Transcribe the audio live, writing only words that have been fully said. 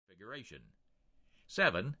configuration.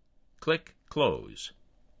 7. Click Close.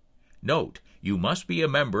 Note, you must be a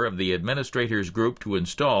member of the administrators group to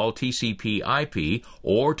install TCP/IP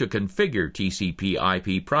or to configure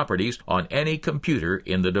TCP/IP properties on any computer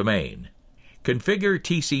in the domain. Configure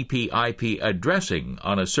TCP/IP addressing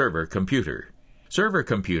on a server computer. Server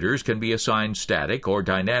computers can be assigned static or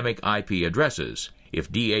dynamic IP addresses. If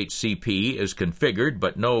DHCP is configured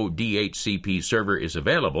but no DHCP server is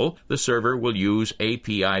available, the server will use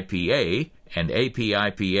APIPA, and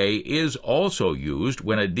APIPA is also used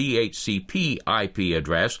when a DHCP IP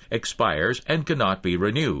address expires and cannot be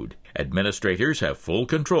renewed. Administrators have full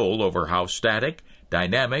control over how static,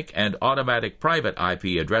 dynamic, and automatic private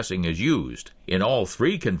IP addressing is used. In all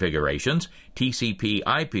three configurations, TCP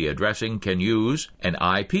IP addressing can use an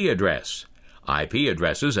IP address. IP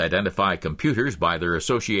addresses identify computers by their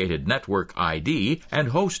associated network ID and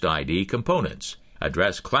host ID components.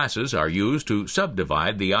 Address classes are used to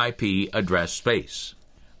subdivide the IP address space.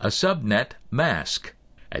 A subnet mask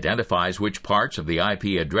identifies which parts of the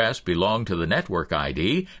IP address belong to the network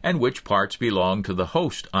ID and which parts belong to the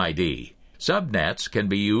host ID. Subnets can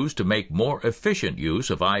be used to make more efficient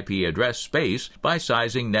use of IP address space by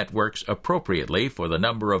sizing networks appropriately for the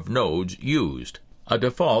number of nodes used. A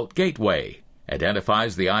default gateway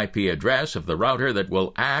identifies the IP address of the router that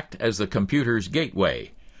will act as the computer's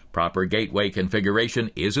gateway. Proper gateway configuration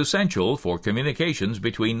is essential for communications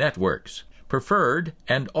between networks. Preferred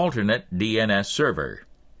and alternate DNS server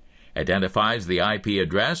identifies the IP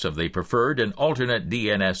address of the preferred and alternate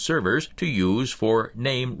DNS servers to use for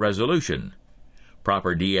name resolution.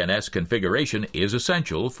 Proper DNS configuration is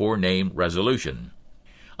essential for name resolution.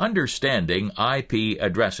 Understanding IP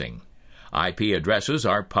addressing. IP addresses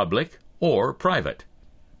are public or private.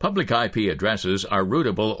 Public IP addresses are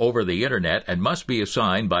routable over the Internet and must be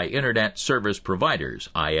assigned by Internet Service Providers,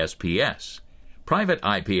 ISPs. Private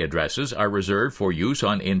IP addresses are reserved for use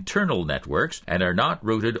on internal networks and are not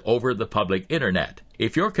routed over the public Internet.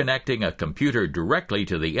 If you're connecting a computer directly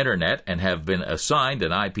to the Internet and have been assigned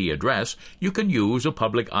an IP address, you can use a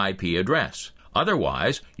public IP address.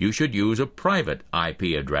 Otherwise, you should use a private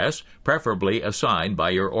IP address, preferably assigned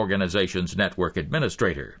by your organization's network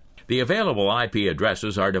administrator. The available IP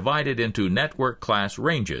addresses are divided into network class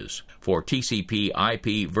ranges. For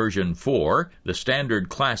TCP/IP version 4, the standard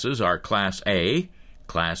classes are Class A,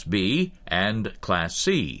 Class B, and Class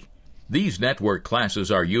C. These network classes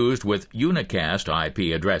are used with unicast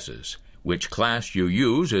IP addresses. Which class you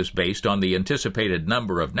use is based on the anticipated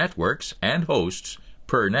number of networks and hosts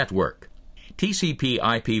per network.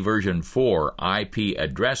 TCP/IP version 4 IP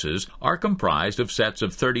addresses are comprised of sets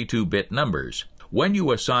of 32-bit numbers. When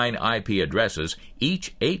you assign IP addresses,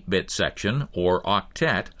 each 8-bit section, or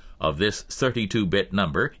octet, of this 32-bit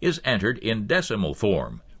number is entered in decimal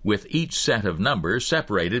form, with each set of numbers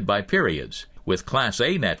separated by periods. With Class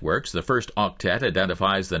A networks, the first octet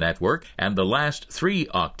identifies the network, and the last 3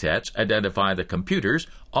 octets identify the computers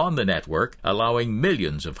on the network, allowing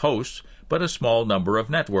millions of hosts, but a small number of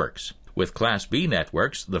networks. With Class B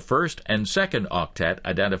networks, the first and second octet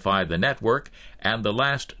identify the network, and the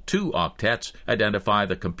last 2 octets identify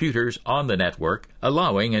the computers on the network,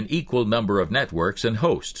 allowing an equal number of networks and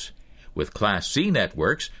hosts. With Class C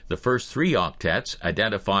networks, the first 3 octets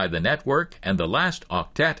identify the network, and the last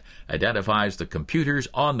octet identifies the computers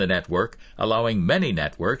on the network, allowing many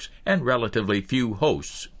networks and relatively few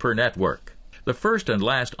hosts per network. The first and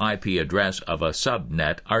last IP address of a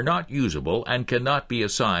subnet are not usable and cannot be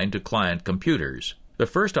assigned to client computers. The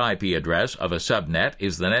first IP address of a subnet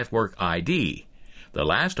is the network ID. The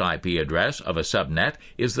last IP address of a subnet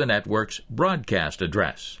is the network's broadcast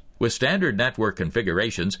address. With standard network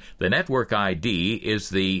configurations, the network ID is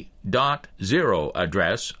the .0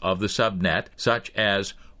 address of the subnet, such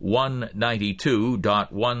as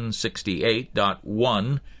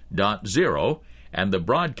 192.168.1.0, and the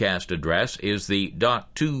broadcast address is the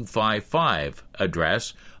 .255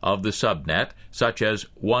 address of the subnet, such as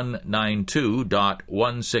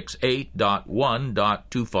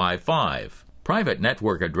 192.168.1.255. Private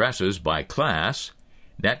network addresses by class: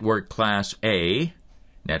 Network Class A,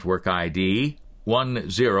 Network ID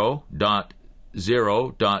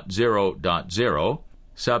 10.0.0.0,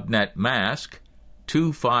 Subnet Mask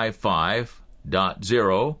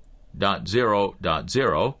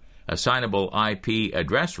 255.0.0.0, Assignable IP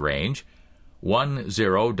address range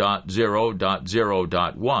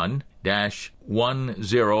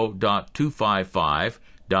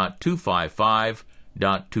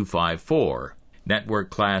 10.255.255.254. Network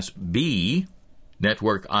Class B,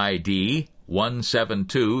 Network ID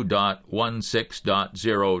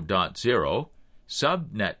 172.16.0.0,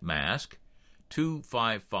 Subnet Mask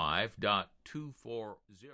 255.240.